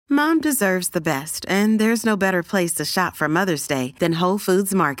Mom deserves the best, and there's no better place to shop for Mother's Day than Whole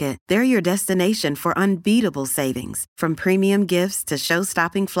Foods Market. They're your destination for unbeatable savings, from premium gifts to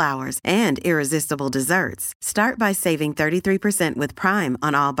show-stopping flowers and irresistible desserts. Start by saving 33% with Prime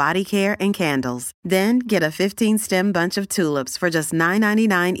on all body care and candles. Then get a 15-stem bunch of tulips for just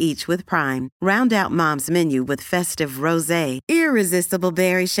 $9.99 each with Prime. Round out Mom's menu with festive rosé, irresistible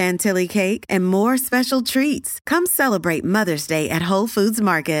berry chantilly cake, and more special treats. Come celebrate Mother's Day at Whole Foods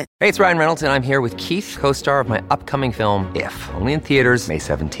Market. Hey, it's Ryan Reynolds, and I'm here with Keith, co-star of my upcoming film, If, only in theaters May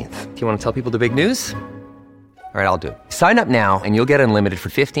 17th. Do you want to tell people the big news? All right, I'll do it. Sign up now and you'll get unlimited for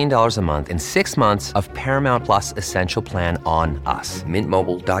 $15 a month and 6 months of Paramount Plus Essential Plan on us.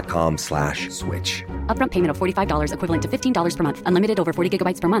 MintMobile.com/switch. Upfront payment of $45 equivalent to $15 per month. Unlimited over 40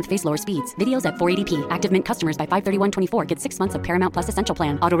 gigabytes per month. Face lower speeds. Videos at 480p. Active Mint customers by 531.24 get 6 months of Paramount Plus Essential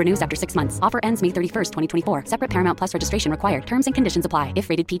Plan. Auto renews after 6 months. Offer ends May 31st, 2024. Separate Paramount Plus registration required. Terms and conditions apply if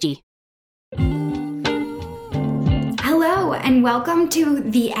rated PG. Hello, and welcome to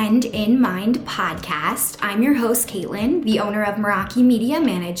the End in Mind podcast. I'm your host, Caitlin, the owner of Meraki Media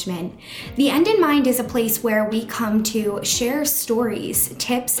Management. The End in Mind is a place where we come to share stories,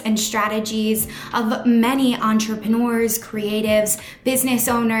 tips, and strategies of many entrepreneurs, creatives, business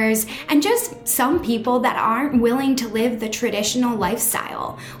owners, and just some people that aren't willing to live the traditional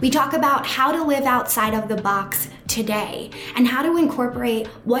lifestyle. We talk about how to live outside of the box today and how to incorporate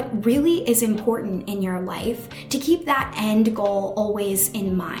what really is important in your life to keep that end goal always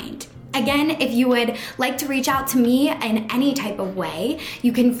in mind. Again, if you would like to reach out to me in any type of way,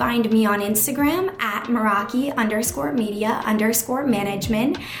 you can find me on Instagram at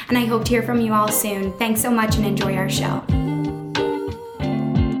Meraki_media_management. And I hope to hear from you all soon. Thanks so much and enjoy our show.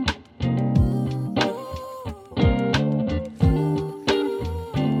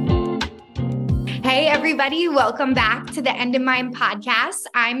 Hey everybody, welcome back to the End in Mind podcast.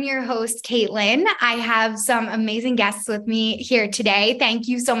 I'm your host, Caitlin. I have some amazing guests with me here today. Thank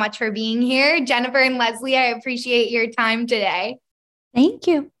you so much for being here. Jennifer and Lesley, I appreciate your time today. Thank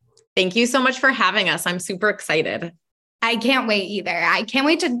you. Thank you so much for having us. I'm super excited. I can't wait either. I can't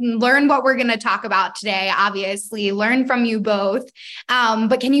wait to learn what we're going to talk about today, obviously, learn from you both.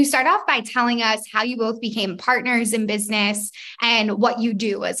 But can you start off by telling us how you both became partners in business and what you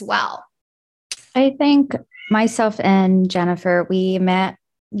do as well? I think myself and Jennifer, we met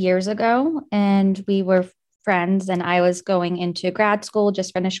years ago and we were friends, and I was going into grad school,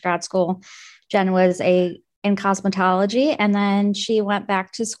 just finished grad school. Jen was in cosmetology, and then she went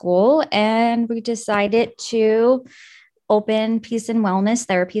back to school, and we decided to open peace and wellness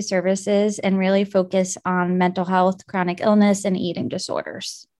therapy services and really focus on mental health, chronic illness, and eating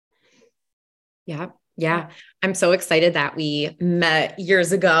disorders. Yeah. I'm so excited that we met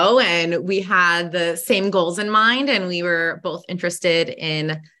years ago and we had the same goals in mind, and we were both interested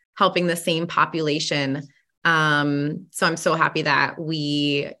in helping the same population. So I'm so happy that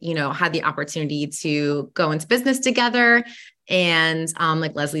we, had the opportunity to go into business together. And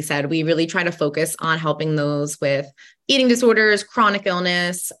like Lesley said, we really try to focus on helping those with eating disorders, chronic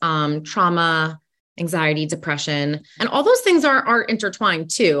illness, trauma, anxiety, depression, and all those things are intertwined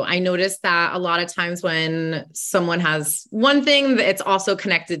too. I noticed that a lot of times when someone has one thing, it's also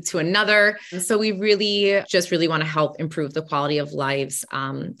connected to another. So we really want to help improve the quality of lives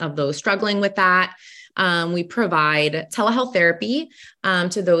of those struggling with that. We provide telehealth therapy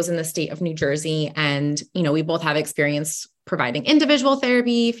to those in the state of New Jersey. And, we both have experience providing individual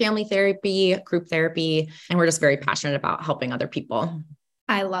therapy, family therapy, group therapy, and we're just very passionate about helping other people.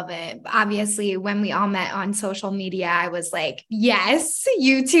 I love it. Obviously, when we all met on social media, I was like, yes,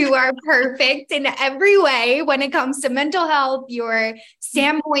 you two are perfect in every way when it comes to mental health, your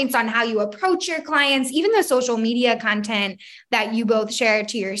standpoints on how you approach your clients, even the social media content that you both share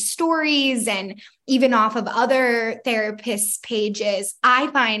to your stories and even off of other therapists' pages. I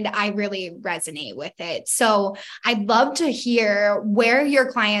find I really resonate with it. So I'd love to hear where your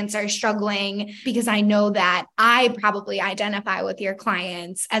clients are struggling, because I know that I probably identify with your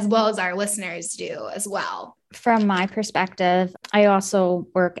clients as well as our listeners do as well. From my perspective, I also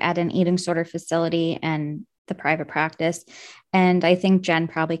work at an eating disorder facility and the private practice. And I think Jen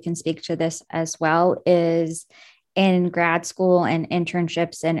probably can speak to this as well, is in grad school and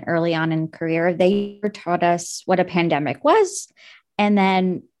internships and early on in career, they taught us what a pandemic was and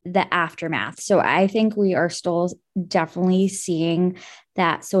then the aftermath. So I think we are still definitely seeing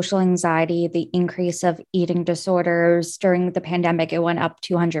that social anxiety, the increase of eating disorders during the pandemic, it went up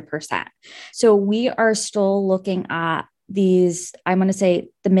 200%. So we are still looking at these, I'm going to say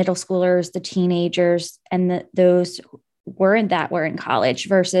the middle schoolers, the teenagers, and those were in college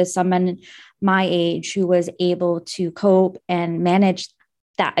versus someone my age who was able to cope and manage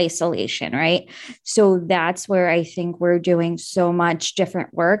that isolation, right? So that's where I think we're doing so much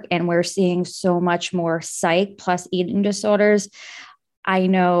different work, and we're seeing so much more psych plus eating disorders. I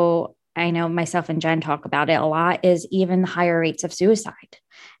know myself and Jen talk about it a lot, is even higher rates of suicide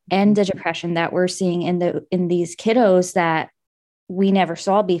and the depression that we're seeing in these kiddos that we never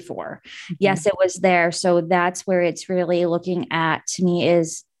saw before. Yes, it was there. So that's where it's really looking at, to me,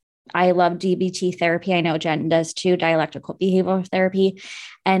 is I love DBT therapy. I know Jen does too, dialectical behavioral therapy.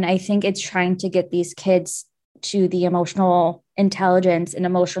 And I think it's trying to get these kids to the emotional intelligence and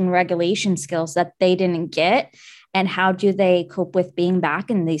emotional regulation skills that they didn't get. And how do they cope with being back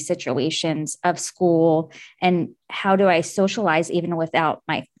in these situations of school? And how do I socialize even without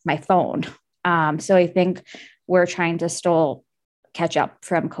my phone? So I think we're trying to still catch up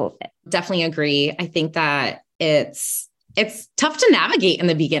from COVID. Definitely agree. I think that it's tough to navigate in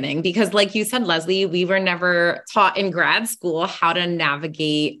the beginning because, like you said, Lesley, we were never taught in grad school how to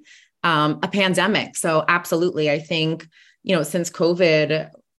navigate a pandemic. So absolutely. I think, since COVID,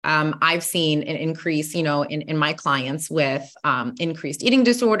 I've seen an increase, in my clients with increased eating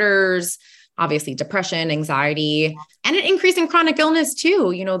disorders, obviously depression, anxiety, and an increase in chronic illness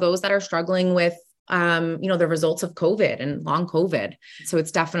too. Those that are struggling with the results of COVID and long COVID. So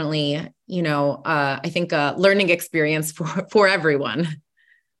it's definitely, I think a learning experience for everyone.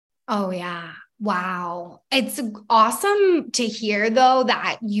 Oh yeah. Wow. It's awesome to hear though,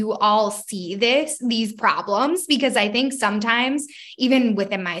 that you all see these problems, because I think sometimes even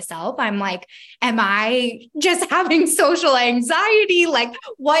within myself, I'm like, am I just having social anxiety? Like,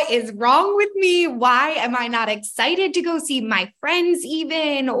 what is wrong with me? Why am I not excited to go see my friends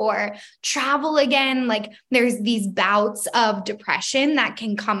even, or travel again? Like, there's these bouts of depression that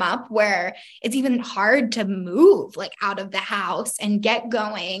can come up where it's even hard to move like out of the house and get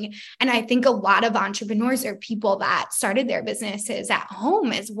going. And I think a lot of entrepreneurs are people that started their businesses at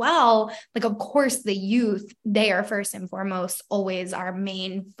home as well. Like, of course, the youth, they are first and foremost always our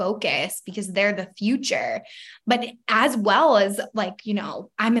main focus because they're the future. But as well as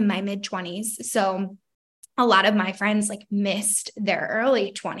I'm in my mid-20s. So a lot of my friends missed their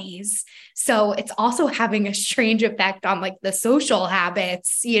early 20s. So it's also having a strange effect on the social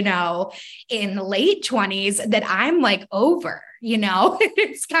habits, in the late 20s that I'm over,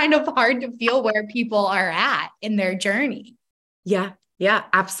 it's kind of hard to feel where people are at in their journey. Yeah. Yeah,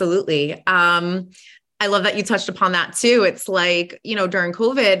 absolutely. I love that you touched upon that too. It's during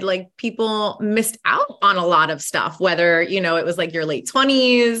COVID, people missed out on a lot of stuff, whether, it was your late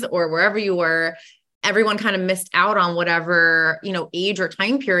 20s or wherever you were. Everyone kind of missed out on whatever, age or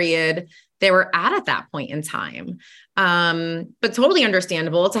time period they were at that point in time. But totally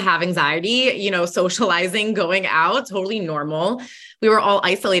understandable to have anxiety, socializing, going out, totally normal. We were all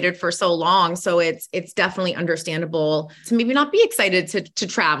isolated for so long. So it's definitely understandable to maybe not be excited to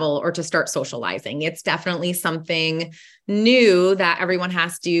travel or to start socializing. It's definitely something new that everyone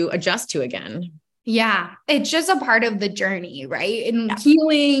has to adjust to again. Yeah, it's just a part of the journey, right? And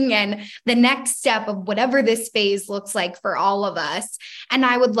healing and the next step of whatever this phase looks like for all of us. And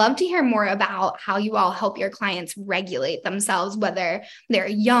I would love to hear more about how you all help your clients regulate themselves, whether they're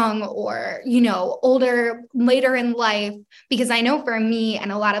young or, older, later in life, because I know for me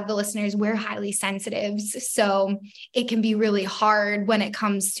and a lot of the listeners, we're highly sensitives. So it can be really hard when it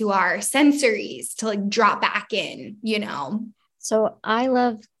comes to our sensories to drop back in, So I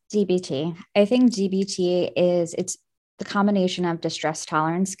love DBT. I think DBT it's the combination of distress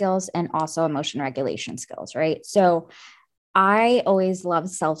tolerance skills and also emotion regulation skills, right? So I always love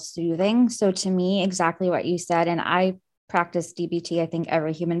self-soothing. So to me, exactly what you said, and I practice DBT. I think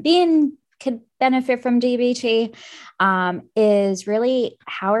every human being could benefit from DBT, is really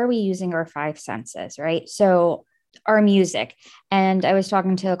how are we using our five senses, right? So our music. And I was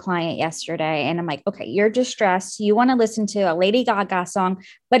talking to a client yesterday and I'm like, okay, you're distressed. You want to listen to a Lady Gaga song,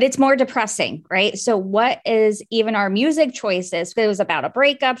 but it's more depressing, right? So what is even our music choices? It was about a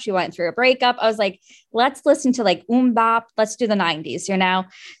breakup. She went through a breakup. I was like, let's listen to Bop. Let's do the 90s,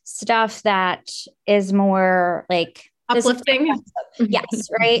 stuff that is more uplifting. Yes.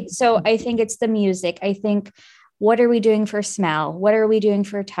 Right. So I think it's the music. I think, what are we doing for smell? What are we doing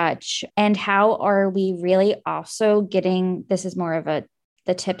for touch? And how are we really also getting, this is more of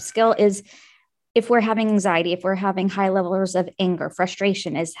the tip skill, is if we're having anxiety, if we're having high levels of anger,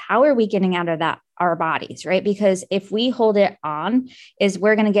 frustration, is how are we getting out of our bodies, right? Because if we hold it on, is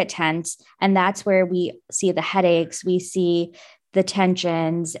we're going to get tense. And that's where we see the headaches, we see the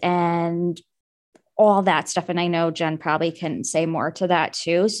tensions and all that stuff. And I know Jen probably can say more to that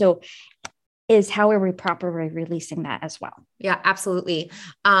too. So is how are we properly releasing that as well? Yeah, absolutely.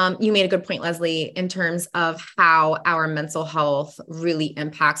 You made a good point, Lesley, in terms of how our mental health really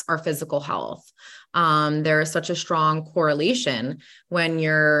impacts our physical health. There is such a strong correlation when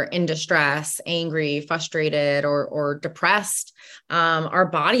you're in distress, angry, frustrated, or depressed. Our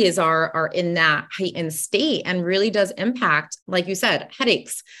bodies are in that heightened state and really does impact, like you said,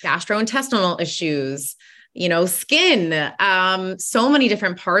 headaches, gastrointestinal issues, skin, so many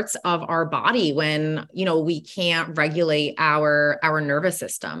different parts of our body when, we can't regulate our nervous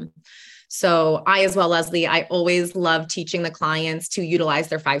system. So I, as well, Lesley, I always love teaching the clients to utilize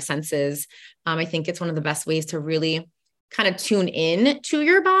their five senses. I think it's one of the best ways to really kind of tune in to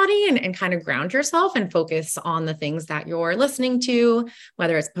your body and kind of ground yourself and focus on the things that you're listening to,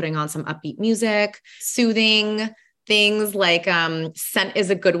 whether it's putting on some upbeat music, soothing things like scent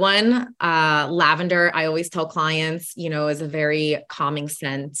is a good one. Lavender, I always tell clients, is a very calming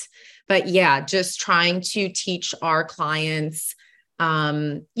scent. But yeah, just trying to teach our clients,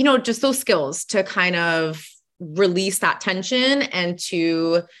 just those skills to kind of release that tension and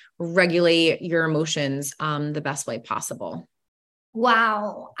to regulate your emotions the best way possible.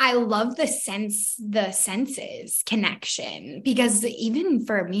 Wow. I love the senses connection, because even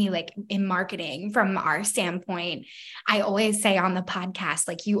for me, like in marketing from our standpoint, I always say on the podcast,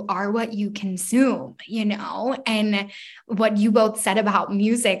 like you are what you consume, and what you both said about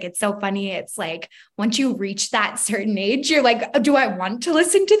music, it's so funny. It's like, once you reach that certain age, you're like, do I want to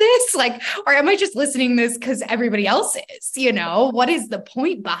listen to this? Like, or am I just listening to this because everybody else is, what is the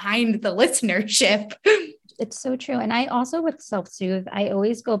point behind the listenership? It's so true. And I also, with self-soothe, I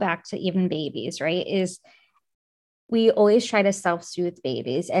always go back to even babies, right? Is we always try to self-soothe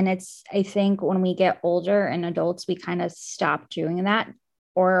babies. And I think when we get older and adults, we kind of stop doing that,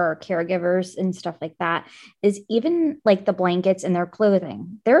 or our caregivers and stuff like that, is even like the blankets and their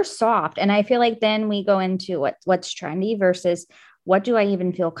clothing, they're soft. And I feel like then we go into what's trendy versus what do I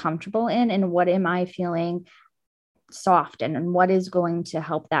even feel comfortable in? And what am I feeling soft and what is going to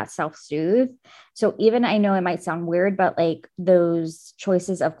help that self-soothe. So even, I know it might sound weird, but like those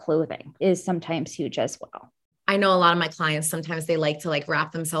choices of clothing is sometimes huge as well. I know a lot of my clients, sometimes they like to like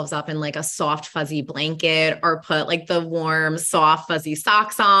wrap themselves up in like a soft, fuzzy blanket or put like the warm, soft, fuzzy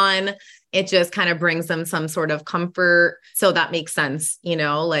socks on. It just kind of brings them some sort of comfort. So that makes sense,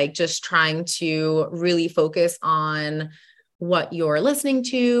 like just trying to really focus on what you're listening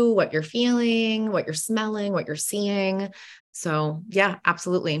to, what you're feeling, what you're smelling, what you're seeing. So yeah,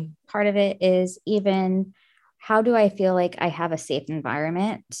 absolutely. Part of it is even, how do I feel like I have a safe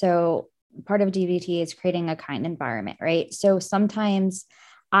environment? So part of DBT is creating a kind environment, right? So sometimes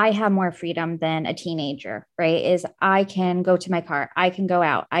I have more freedom than a teenager, right? Is I can go to my car, I can go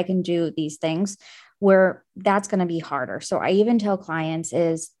out, I can do these things, where that's going to be harder. So I even tell clients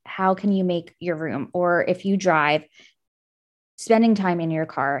is, how can you make your room? Or if you drive, spending time in your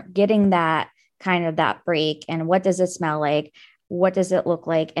car, getting that kind of that break, and what does it smell like? What does it look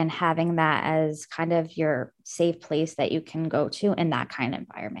like? And having that as kind of your safe place that you can go to in that kind of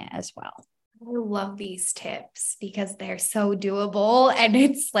environment as well. I love these tips because they're so doable, and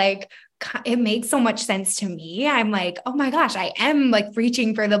it's like, it makes so much sense to me. I'm like, oh my gosh, I am like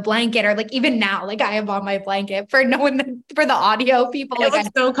reaching for the blanket, or like even now, like I am on my blanket for for the audio people. It looks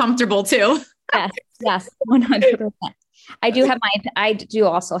so comfortable too. Yes, 100%. I do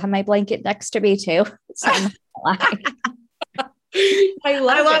also have my blanket next to me too. So I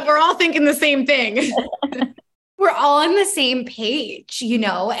love we're all thinking the same thing. We're all on the same page,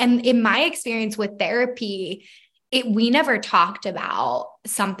 and in my experience with therapy, we never talked about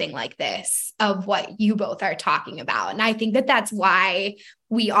something like this, of what you both are talking about. And I think that that's why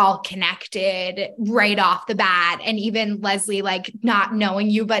we all connected right off the bat. And even Lesley, like not knowing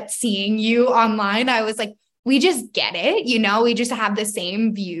you, but seeing you online, I was like, we just get it, we just have the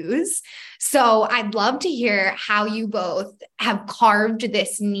same views. So I'd love to hear how you both have carved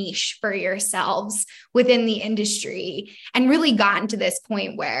this niche for yourselves within the industry and really gotten to this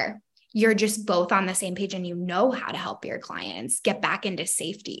point where you're just both on the same page and how to help your clients get back into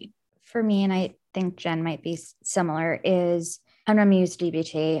safety. For me, and I think Jen might be similar, is I'm going to use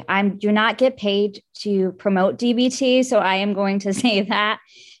DBT. I do not get paid to promote DBT. So I am going to say that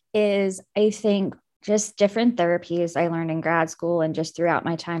is, I think, just different therapies I learned in grad school and just throughout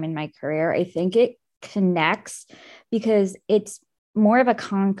my time in my career. I think it connects because it's more of a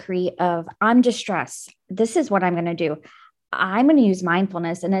concrete of, I'm distressed. This is what I'm going to do. I'm going to use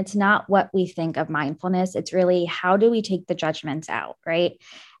mindfulness. And it's not what we think of mindfulness. It's really, how do we take the judgments out, right?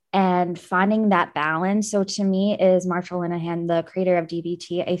 And finding that balance. So to me, is Marshall Linehan, the creator of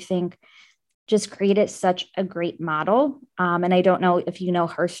DBT, I think just created such a great model. And I don't know if you know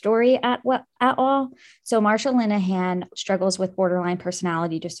her story at all. So Marsha Linehan struggles with borderline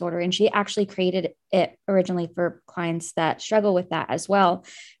personality disorder, and she actually created it originally for clients that struggle with that as well.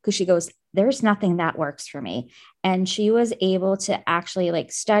 Because she goes, there's nothing that works for me. And she was able to actually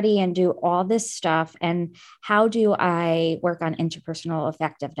like study and do all this stuff. And how do I work on interpersonal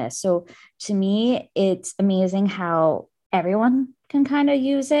effectiveness? So to me, it's amazing how everyone can kind of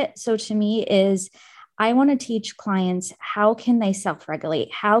use it. So to me is, I want to teach clients, how can they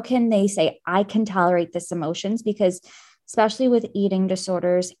self-regulate? How can they say, I can tolerate this emotions? Because especially with eating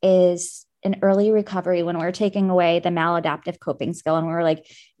disorders is in early recovery, when we're taking away the maladaptive coping skill and we're like,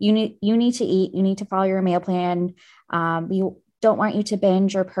 you need to eat, you need to follow your meal plan. We don't want you to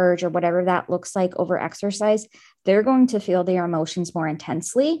binge or purge or whatever that looks like over exercise. They're going to feel their emotions more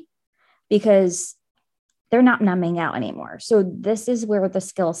intensely because they're not numbing out anymore. So this is where the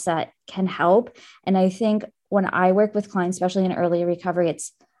skill set can help. And I think when I work with clients, especially in early recovery,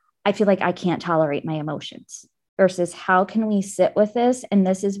 I feel like I can't tolerate my emotions versus how can we sit with this? And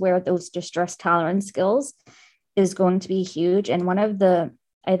this is where those distress tolerance skills is going to be huge. And one of the,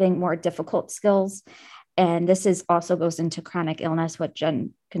 I think, more difficult skills, and this is also goes into chronic illness, what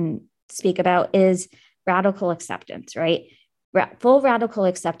Jen can speak about, is radical acceptance, right? Full radical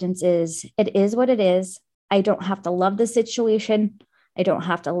acceptance is, it is what it is. I don't have to love the situation. I don't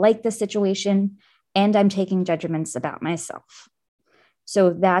have to like the situation. And I'm taking judgments about myself.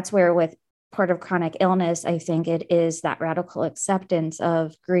 So that's where with part of chronic illness, I think it is that radical acceptance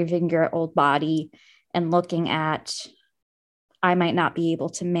of grieving your old body and looking at, I might not be able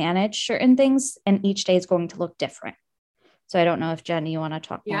to manage certain things and each day is going to look different. So I don't know if Jen, you want to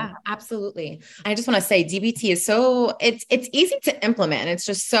talk more. Yeah, absolutely. I just want to say DBT is it's easy to implement. It's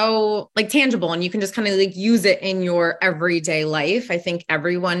just so like tangible and you can just kind of like use it in your everyday life. I think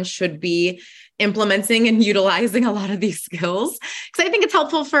everyone should be implementing and utilizing a lot of these skills because I think it's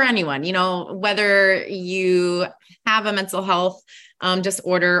helpful for anyone, whether you have a mental health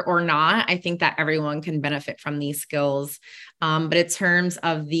disorder or not. I think that everyone can benefit from these skills. But in terms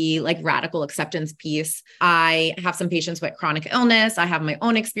of the like radical acceptance piece, I have some patients with chronic illness. I have my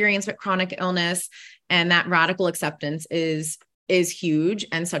own experience with chronic illness, and that radical acceptance is huge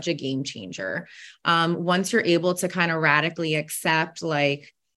and such a game changer. Once you're able to kind of radically accept,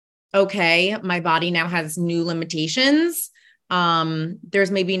 like, okay, my body now has new limitations.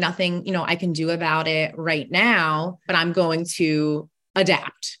 There's maybe nothing, I can do about it right now, but I'm going to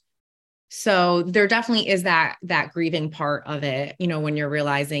adapt. So there definitely is that grieving part of it, when you're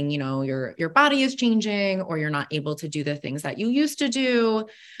realizing, your body is changing or you're not able to do the things that you used to do.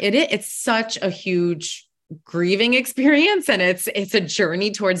 It's such a huge grieving experience and it's a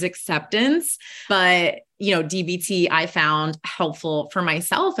journey towards acceptance. But, DBT I found helpful for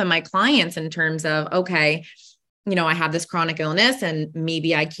myself and my clients in terms of, okay, I have this chronic illness and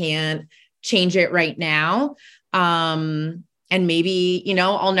maybe I can't change it right now. And maybe,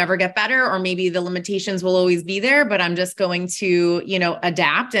 I'll never get better, or maybe the limitations will always be there, but I'm just going to,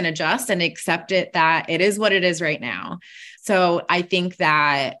 adapt and adjust and accept it that it is what it is right now. So I think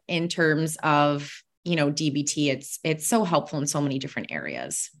that in terms of, DBT, it's so helpful in so many different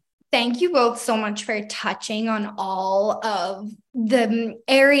areas. Thank you both so much for touching on all of the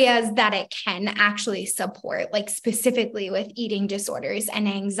areas that it can actually support, like specifically with eating disorders and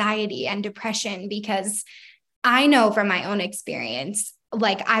anxiety and depression, because I know from my own experience,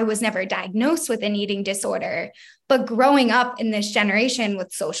 like I was never diagnosed with an eating disorder, but growing up in this generation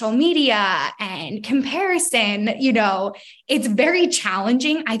with social media and comparison, it's very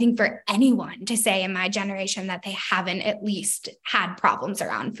challenging, I think, for anyone to say in my generation that they haven't at least had problems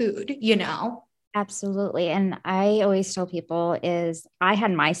around food, Absolutely. And I always tell people is I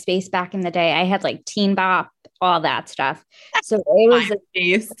had MySpace back in the day. I had like Teen Bop, all that stuff. So it was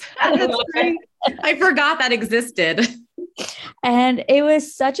MySpace. I forgot that existed. And it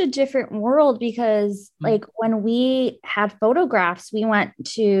was such a different world because like when we had photographs, we went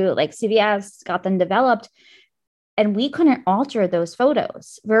to like CVS, got them developed, and we couldn't alter those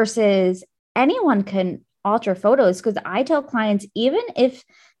photos versus anyone can alter photos. Because I tell clients, even if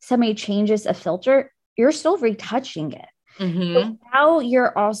somebody changes a filter, you're still retouching it. Mm-hmm. So now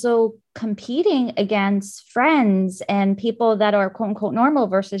you're also competing against friends and people that are quote unquote normal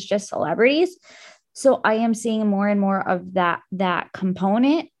versus just celebrities. So I am seeing more and more of that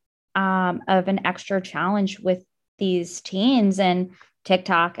component of an extra challenge with these teens and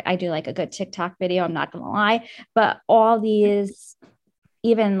TikTok. I do like a good TikTok video, I'm not going to lie, but all these,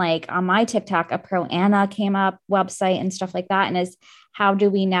 even like on my TikTok, a Pro Anna came up website and stuff like that. And is how do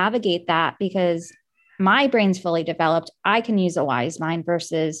we navigate that? Because my brain's fully developed, I can use a wise mind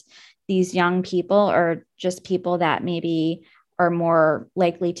versus these young people or just people that maybe are more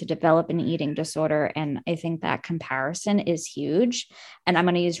likely to develop an eating disorder. And I think that comparison is huge. And I'm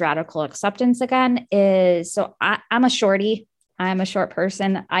going to use radical acceptance again I'm a shorty. I'm a short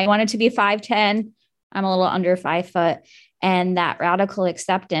person. I wanted to be 5'10". I'm a little under 5 foot. And that radical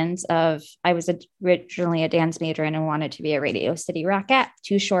acceptance of, I was originally a dance major and I wanted to be a Radio City Rockette.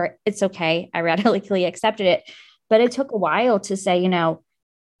 Too short. It's okay. I radically accepted it. But it took a while to say,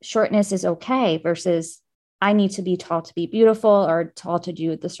 shortness is okay versus I need to be tall to be beautiful or tall to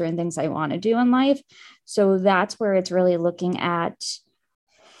do the certain things I want to do in life. So that's where it's really looking at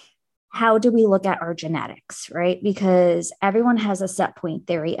how do we look at our genetics, right? Because everyone has a set point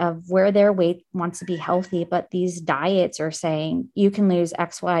theory of where their weight wants to be healthy, but these diets are saying you can lose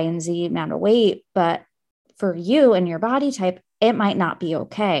X, Y, and Z amount of weight, but for you and your body type, it might not be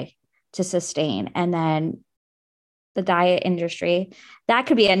okay to sustain. And then the diet industry, that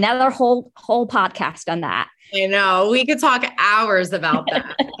could be another whole podcast on that. I know we could talk hours about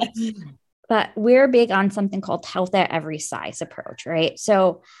that. But we're big on something called health at every size approach, right?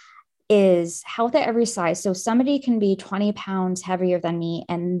 So is health at every size. So somebody can be 20 pounds heavier than me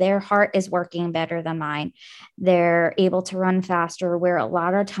and their heart is working better than mine. They're able to run faster, where a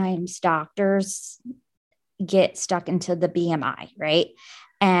lot of times doctors get stuck into the BMI, right?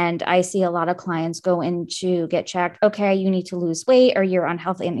 And I see a lot of clients go in to get checked. Okay, you need to lose weight or you're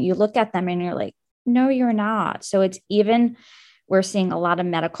unhealthy. And you look at them and you're like, no, you're not. So we're seeing a lot of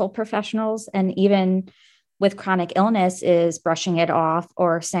medical professionals, and even with chronic illness, is brushing it off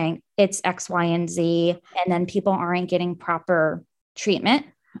or saying it's X, Y, and Z. And then people aren't getting proper treatment,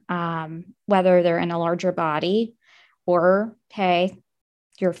 whether they're in a larger body or, hey,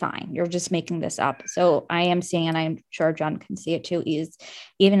 you're fine. You're just making this up. So I am seeing, and I'm sure Jen can see it too, is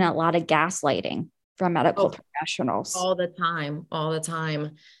even a lot of gaslighting from medical professionals. All the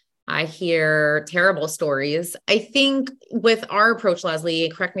time. I hear terrible stories. I think with our approach, Lesley,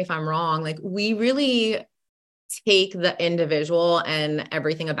 correct me if I'm wrong, like we really take the individual and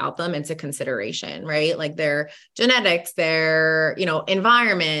everything about them into consideration, right? Like their genetics, their,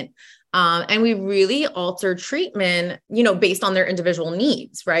 environment. And we really alter treatment, based on their individual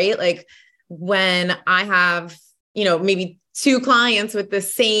needs, right? Like when I have, maybe 2 clients with the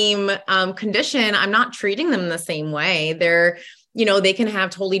same condition, I'm not treating them the same way. They can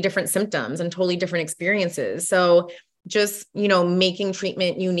have totally different symptoms and totally different experiences. So just, making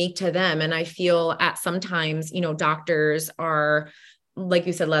treatment unique to them. And I feel at sometimes, doctors are, like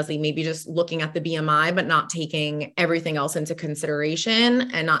you said, Lesley, maybe just looking at the BMI, but not taking everything else into consideration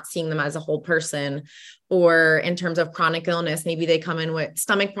and not seeing them as a whole person. Or in terms of chronic illness, maybe they come in with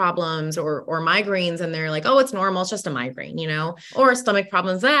stomach problems or migraines and they're like, oh, it's normal. It's just a migraine, or stomach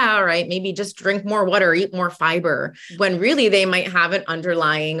problems. All right. Maybe just drink more water, eat more fiber, when really they might have an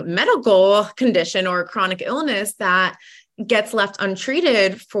underlying medical condition or chronic illness that gets left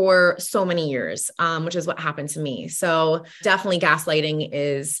untreated for so many years, which is what happened to me. So definitely gaslighting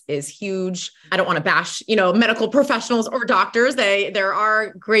is huge. I don't want to bash, medical professionals or doctors. There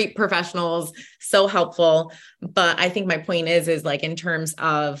are great professionals, so helpful. But I think my point is like, in terms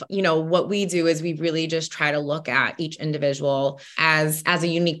of, what we do is we really just try to look at each individual as a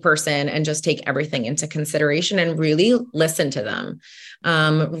unique person and just take everything into consideration and really listen to them.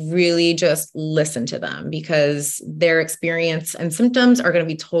 Really just listen to them, because their experience and symptoms are going to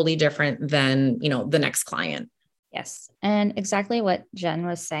be totally different than, the next client. Yes. And exactly what Jen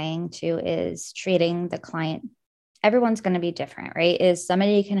was saying too is treating the client. Everyone's going to be different, right? Is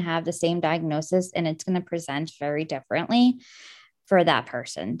somebody can have the same diagnosis and it's going to present very differently for that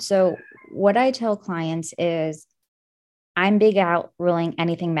person. So what I tell clients is I'm big out ruling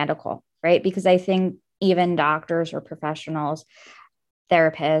anything medical, right? Because I think even doctors or professionals,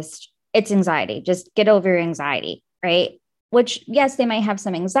 therapists, it's anxiety. Just get over your anxiety, right? Which, yes, they might have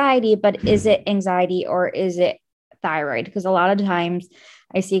some anxiety, but is it anxiety or is it thyroid? Because a lot of times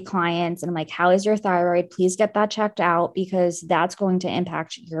I see clients and I'm like, how is your thyroid? Please get that checked out, because that's going to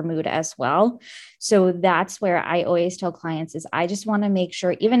impact your mood as well. So that's where I always tell clients is I just want to make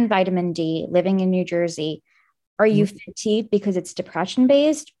sure, even vitamin D, living in New Jersey, are you fatigued because it's depression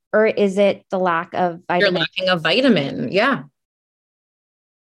based, or is it the lack of vitamin? You're lacking a vitamin. Yeah.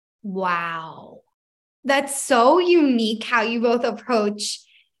 Wow. That's so unique how you both approach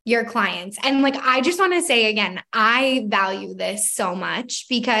your clients. And I just want to say again, I value this so much,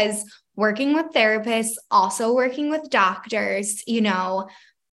 because working with therapists, also working with doctors,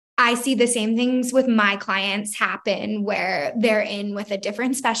 I see the same things with my clients happen where they're in with a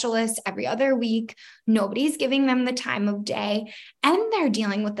different specialist every other week. Nobody's giving them the time of day and they're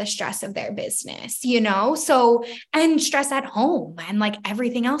dealing with the stress of their business, So, and stress at home and like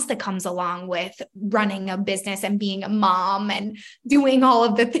everything else that comes along with running a business and being a mom and doing all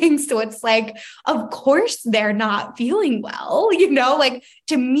of the things. So it's like, of course they're not feeling well, like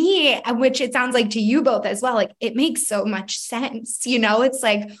to me, which it sounds like to you both as well, like it makes so much sense, it's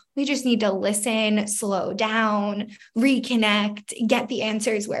like, we just need to listen, slow down, reconnect, get the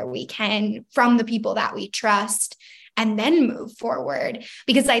answers where we can from the people that we trust, and then move forward.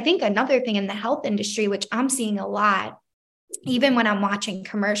 Because I think another thing in the health industry, which I'm seeing a lot, even when I'm watching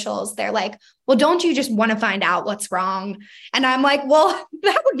commercials, they're like, well, don't you just want to find out what's wrong? And I'm like, well,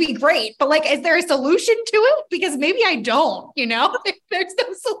 that would be great. But like, is there a solution to it? Because maybe I don't, there's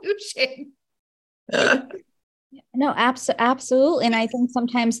no solution. No, absolutely. And I think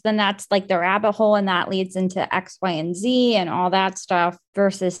sometimes then that's like the rabbit hole and that leads into X, Y, and Z and all that stuff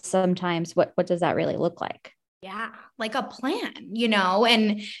versus sometimes what does that really look like? Yeah, like a plan,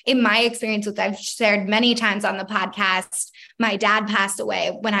 and in my experience, which I've shared many times on the podcast, my dad passed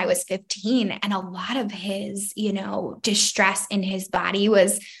away when I was 15. And a lot of his, distress in his body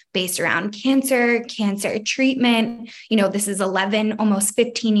was based around cancer treatment. This is 11, almost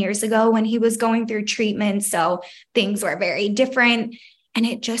 15 years ago when he was going through treatment. So things were very different. And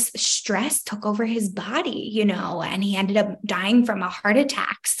it just stress took over his body, and he ended up dying from a heart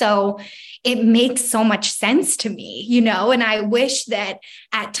attack. So it makes so much sense to me, and I wish that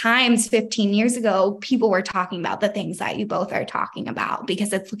at times 15 years ago, people were talking about the things that you both are talking about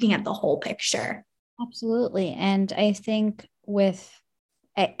because it's looking at the whole picture. Absolutely. And I think with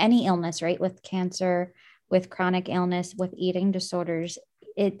any illness, right, with cancer, with chronic illness, with eating disorders,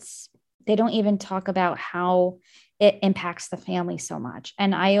 they don't even talk about how it impacts the family so much.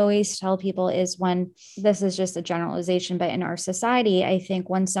 And I always tell people is when this is just a generalization, but in our society, I think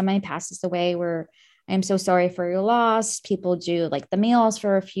when somebody passes away, I'm so sorry for your loss. People do like the meals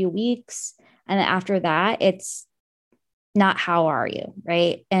for a few weeks. And after that, it's not how are you,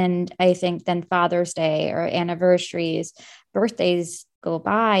 right? And I think then Father's Day or anniversaries, birthdays go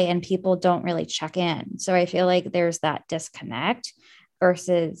by and people don't really check in. So I feel like there's that disconnect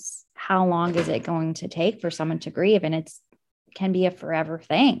versus how long is it going to take for someone to grieve? And it can be a forever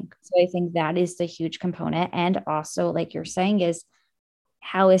thing. So I think that is the huge component. And also, like you're saying, is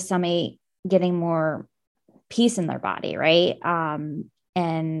how is somebody getting more peace in their body, right?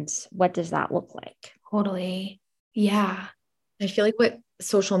 And what does that look like? Totally. Yeah. I feel like with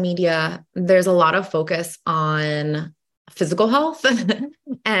social media, there's a lot of focus on physical health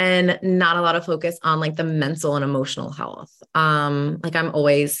and not a lot of focus on like the mental and emotional health. Like I'm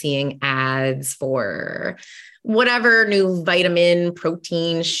always seeing ads for whatever new vitamin,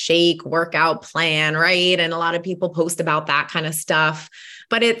 protein, shake, workout plan, right? And a lot of people post about that kind of stuff,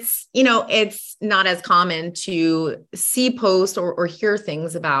 but it's not as common to see posts or hear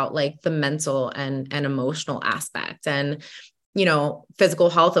things about like the mental and emotional aspect. And physical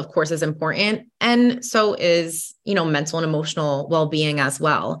health, of course, is important. And so is, mental and emotional well-being as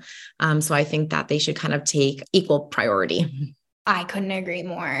well. So I think that they should kind of take equal priority. I couldn't agree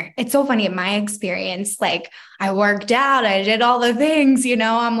more. It's so funny in my experience, like I worked out, I did all the things,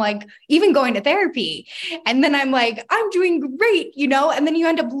 I'm like, even going to therapy. And then I'm like, I'm doing great, and then you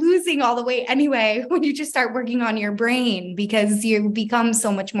end up losing all the weight anyway, when you just start working on your brain because you become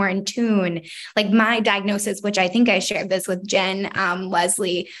so much more in tune. Like my diagnosis, which I think I shared this with Jen,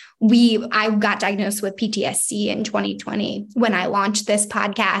 Lesley, I got diagnosed with PTSD in 2020 when I launched this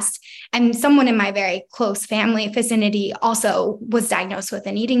podcast. And someone in my very close family vicinity also was diagnosed with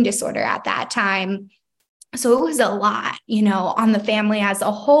an eating disorder at that time. So it was a lot, on the family as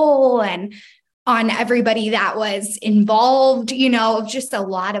a whole and on everybody that was involved, just a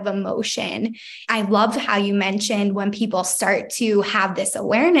lot of emotion. I love how you mentioned when people start to have this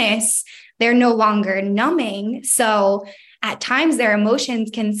awareness, they're no longer numbing. So at times their emotions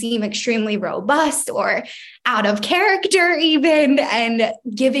can seem extremely robust or out of character even, and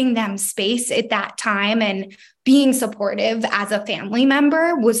giving them space at that time and being supportive as a family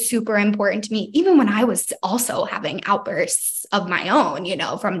member was super important to me, even when I was also having outbursts of my own,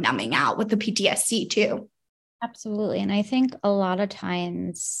 from numbing out with the PTSD too. Absolutely. And I think a lot of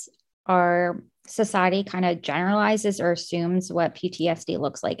times our society kind of generalizes or assumes what PTSD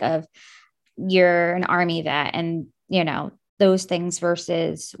looks like of you're an Army vet and those things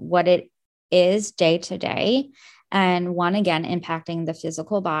versus what it is day to day. And one, again, impacting the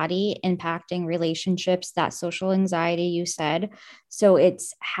physical body, impacting relationships, that social anxiety you said. So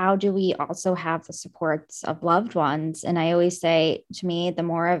it's how do we also have the supports of loved ones? And I always say, to me, the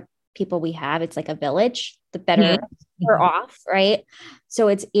more of people we have, it's like a village, the better we're off, right? So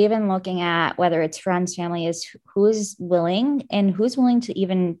it's even looking at whether it's friends, family, is who's willing to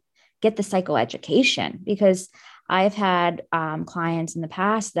even get the psychoeducation, because I've had clients in the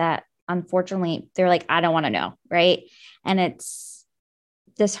past that unfortunately they're like, I don't want to know. Right. And it's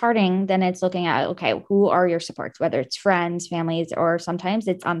disheartening. Then it's looking at, okay, who are your supports, whether it's friends, families, or sometimes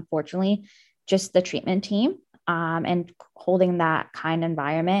it's unfortunately just the treatment team, and holding that kind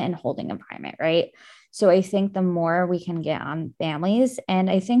environment and holding environment. Right. So I think the more we can get on families, and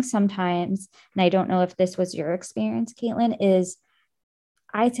I think sometimes, and I don't know if this was your experience, Caitlin, is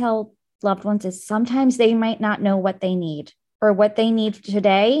I tell loved ones is sometimes they might not know what they need, or what they need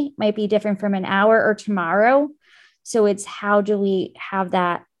today might be different from an hour or tomorrow. So it's how do we have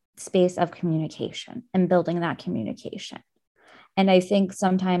that space of communication and building that communication. And I think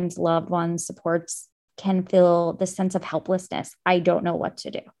sometimes loved ones supports can feel the sense of helplessness. I don't know what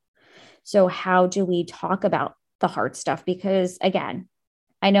to do. So how do we talk about the hard stuff? Because again,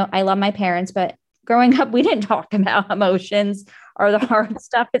 I know I love my parents, but growing up, we didn't talk about emotions or the hard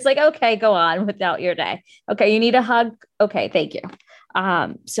stuff. It's like, okay, go on without your day. Okay. You need a hug. Okay. Thank you.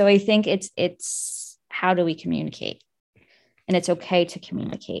 So I think it's how do we communicate? And it's okay to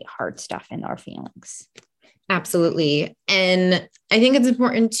communicate hard stuff and our feelings. Absolutely. And I think it's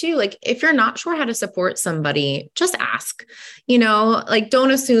important too, like if you're not sure how to support somebody, just ask, like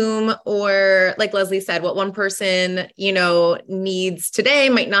don't assume, or like Lesley said, what one person, needs today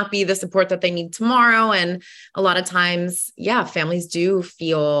might not be the support that they need tomorrow. And a lot of times, families do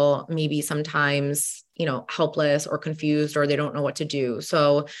feel maybe sometimes, helpless or confused, or they don't know what to do.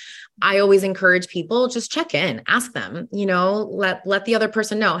 So I always encourage people, just check in, ask them, let the other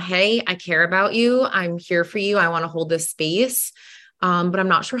person know, hey, I care about you. I'm here for you. I want to hold this space. But I'm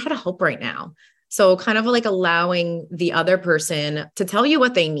not sure how to help right now. So kind of like allowing the other person to tell you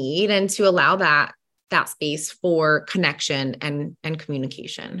what they need and to allow that space for connection and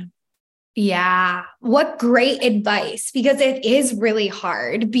communication. Yeah. What great advice, because it is really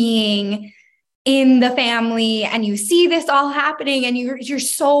hard being in the family and you see this all happening and you're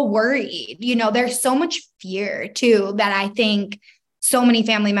so worried. There's so much fear too, that I think so many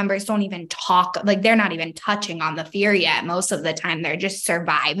family members don't even talk, like they're not even touching on the fear yet. Most of the time they're just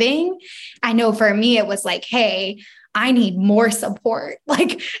surviving. I know for me, it was like, hey, I need more support,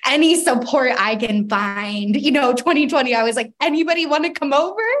 like any support I can find. 2020, I was like, anybody want to come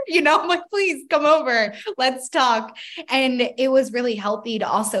over? I'm like, please come over. Let's talk. And it was really healthy to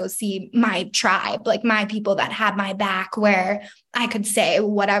also see my tribe, like my people that had my back, where I could say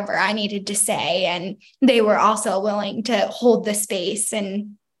whatever I needed to say. And they were also willing to hold the space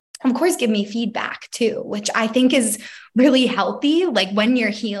and of course, give me feedback too, which I think is really healthy. Like when you're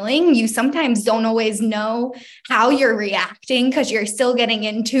healing, you sometimes don't always know how you're reacting because you're still getting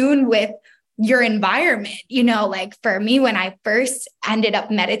in tune with your environment. Like for me, when I first ended up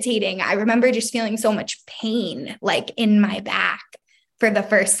meditating, I remember just feeling so much pain, like in my back. For the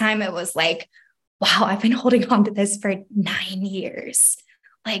first time, it was like, wow, I've been holding on to this for 9 years.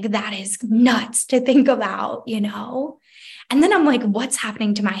 Like that is nuts to think about, And then I'm like, what's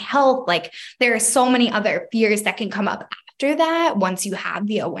happening to my health? Like there are so many other fears that can come up after that. Once you have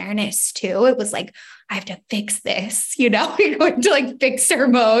the awareness too, it was like, I have to fix this, you go into like fixer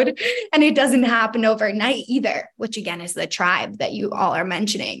mode, and it doesn't happen overnight either, which again is the tribe that you all are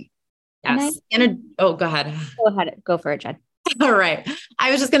mentioning. Yes. Go ahead. Go for it, Jen. All right.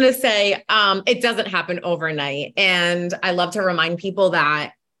 I was just going to say, it doesn't happen overnight. And I love to remind people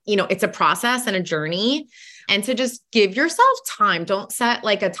that, it's a process and a journey, and to just give yourself time. Don't set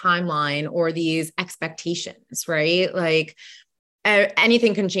like a timeline or these expectations, right? Like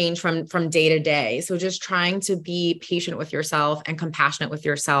anything can change from day to day. So just trying to be patient with yourself and compassionate with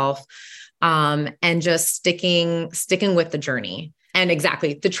yourself, and just sticking with the journey. And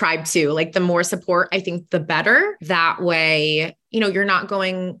exactly the tribe too, like the more support, I think the better. That way, you're not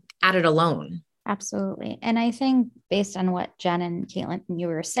going at it alone. Absolutely. And I think based on what Jen and Caitlin, you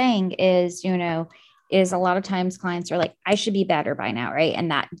were saying is, is a lot of times clients are like, I should be better by now. Right.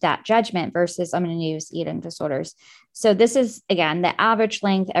 And that judgment versus I'm going to use eating disorders. So this is, again, the average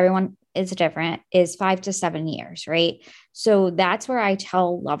length, everyone is different, is 5 to 7 years. Right. So that's where I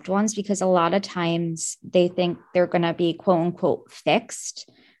tell loved ones, because a lot of times they think they're going to be quote unquote fixed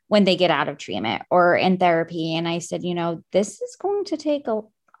when they get out of treatment or in therapy. And I said, this is going to take a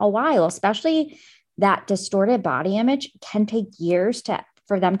while, especially that distorted body image can take years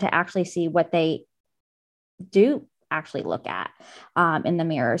for them to actually see what they do actually look at in the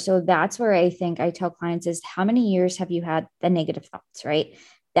mirror. So that's where I think I tell clients is how many years have you had the negative thoughts, right?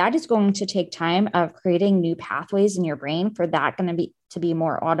 that is going to take time of creating new pathways in your brain for that to be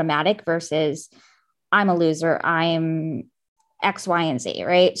more automatic versus I'm a loser, I'm X, Y, and Z,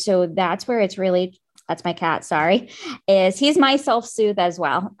 right? So that's where it's really, that's my cat, sorry, is he's my self-soothe as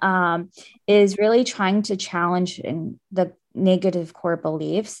well, is really trying to challenge in the negative core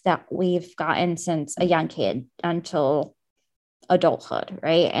beliefs that we've gotten since a young kid until adulthood,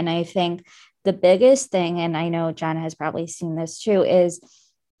 right? And I think the biggest thing, and I know Jen has probably seen this too, is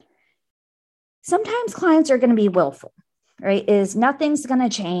sometimes clients are going to be willful, right? Is nothing's going to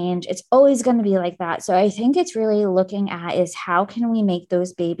change. It's always going to be like that. So I think it's really looking at is how can we make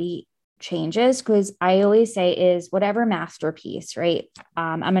those baby changes? Because I always say is whatever masterpiece, right?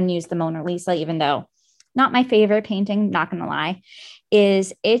 I'm going to use the Mona Lisa, even though not my favorite painting, not going to lie,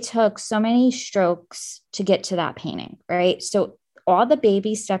 is it took so many strokes to get to that painting, right? So all the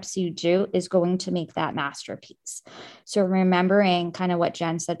baby steps you do is going to make that masterpiece. So remembering kind of what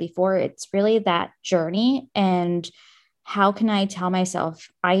Jen said before, it's really that journey. And how can I tell myself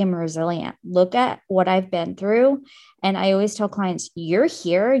I am resilient? Look at what I've been through. And I always tell clients, you're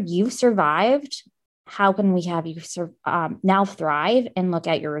here, you've survived. How can we have you now thrive and look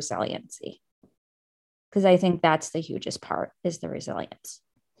at your resiliency? Because I think that's the hugest part is the resilience.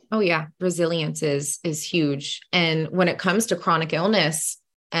 Oh yeah. Resilience is huge. And when it comes to chronic illness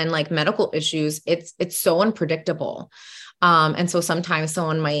and like medical issues, it's so unpredictable. And so sometimes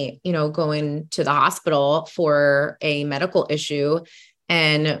someone might, go into the hospital for a medical issue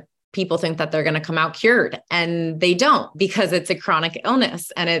and people think that they're going to come out cured, and they don't, because it's a chronic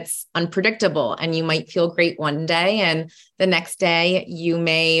illness and it's unpredictable, and you might feel great one day and the next day you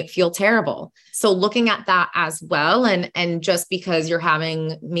may feel terrible. So looking at that as well. And just because you're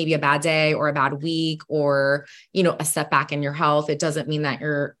having maybe a bad day or a bad week or, a setback in your health, it doesn't mean that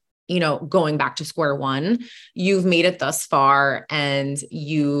you're going back to square one. You've made it thus far and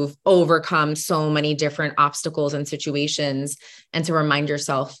you've overcome so many different obstacles and situations. And to remind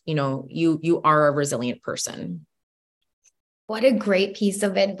yourself, you are a resilient person. What a great piece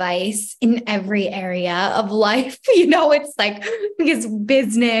of advice in every area of life. It's like, because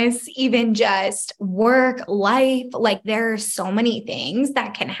business, even just work, life, like there are so many things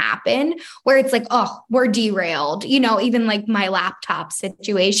that can happen where it's like, oh, we're derailed, even like my laptop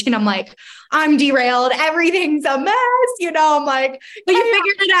situation. I'm like, I'm derailed. Everything's a mess. I'm like, but you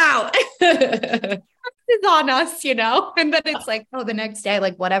figured it out. Is on us, and then it's like, oh, the next day,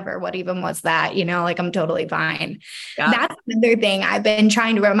 like, whatever, what even was that? Like, I'm totally fine. Yeah. That's another thing I've been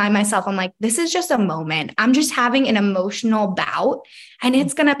trying to remind myself. I'm like, this is just a moment. I'm just having an emotional bout and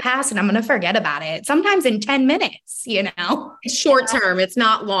it's going to pass and I'm going to forget about it. Sometimes in 10 minutes, It's short term. It's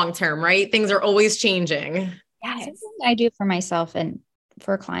not long term, right? Things are always changing. Yeah. Something I do for myself and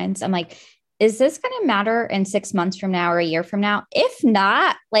for clients. I'm like, is this going to matter in 6 months from now or a year from now? If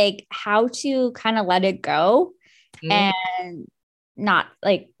not, like how to kind of let it go and not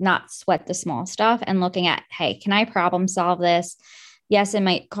sweat the small stuff and looking at, hey, can I problem solve this? Yes, it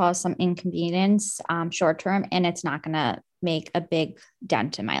might cause some inconvenience short term, and it's not going to make a big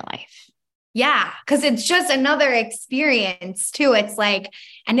dent in my life. Yeah, because it's just another experience too. It's like,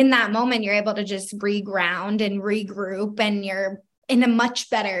 and in that moment, you're able to just reground and regroup, and you're in a much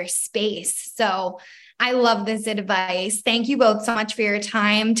better space. So I love this advice. Thank you both so much for your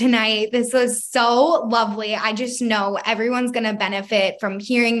time tonight. This was so lovely. I just know everyone's going to benefit from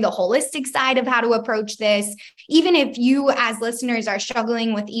hearing the holistic side of how to approach this. Even if you as listeners are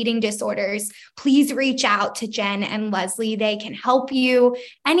struggling with eating disorders, please reach out to Jen and Lesley. They can help you.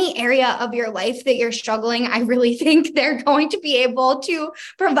 Any area of your life that you're struggling, I really think they're going to be able to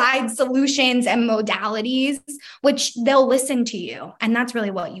provide solutions and modalities, which they'll listen to you. And that's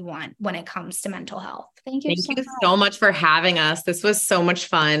really what you want when it comes to mental health. Thank you so much for having us. This was so much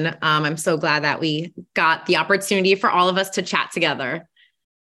fun. I'm so glad that we got the opportunity for all of us to chat together.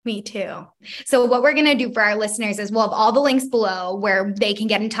 Me too. So what we're going to do for our listeners is we'll have all the links below where they can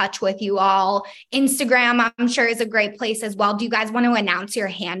get in touch with you all. Instagram, I'm sure, is a great place as well. Do you guys want to announce your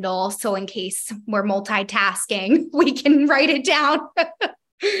handle? So in case we're multitasking, we can write it down.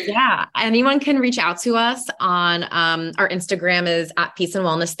 Yeah. Anyone can reach out to us on our Instagram is at Peace and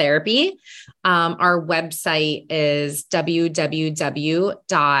Wellness Therapy. Our website is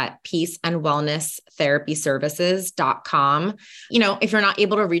www.peaceandwellnesstherapyservices.com. If you're not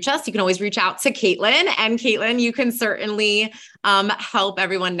able to reach us, you can always reach out to Caitlin, and Caitlin, you can certainly help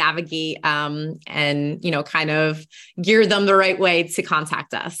everyone navigate and, kind of gear them the right way to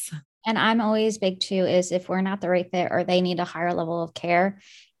contact us. And I'm always big too, is if we're not the right fit or they need a higher level of care,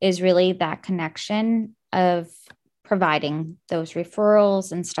 is really that connection of providing those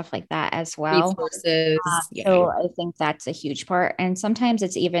referrals and stuff like that as well. Resources. So I think that's a huge part. And sometimes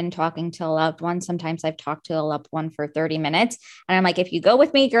it's even talking to a loved one. Sometimes I've talked to a loved one for 30 minutes and I'm like, if you go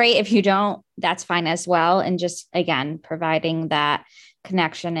with me, great. If you don't, that's fine as well. And just, again, providing that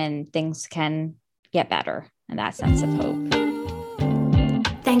connection and things can get better and that sense of hope.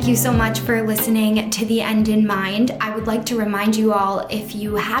 Thank you so much for listening to The End in Mind. I would like to remind you all, if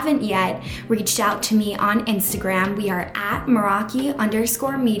you haven't yet reached out to me on Instagram, we are at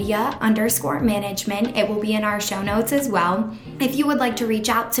Meraki_media_management. It will be in our show notes as well. If you would like to reach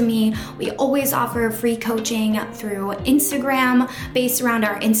out to me, we always offer free coaching through Instagram based around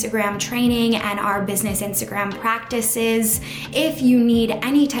our Instagram training and our business Instagram practices. If you need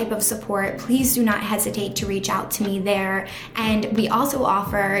any type of support, please do not hesitate to reach out to me there. And we also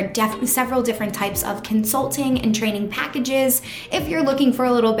offer several different types of consulting and training packages if you're looking for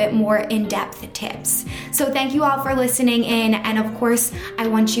a little bit more in-depth tips. So thank you all for listening in. And of course, I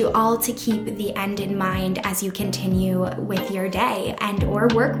want you all to keep the end in mind as you continue with your day and or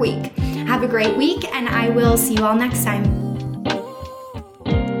work week. Have a great week, and I will see you all next time.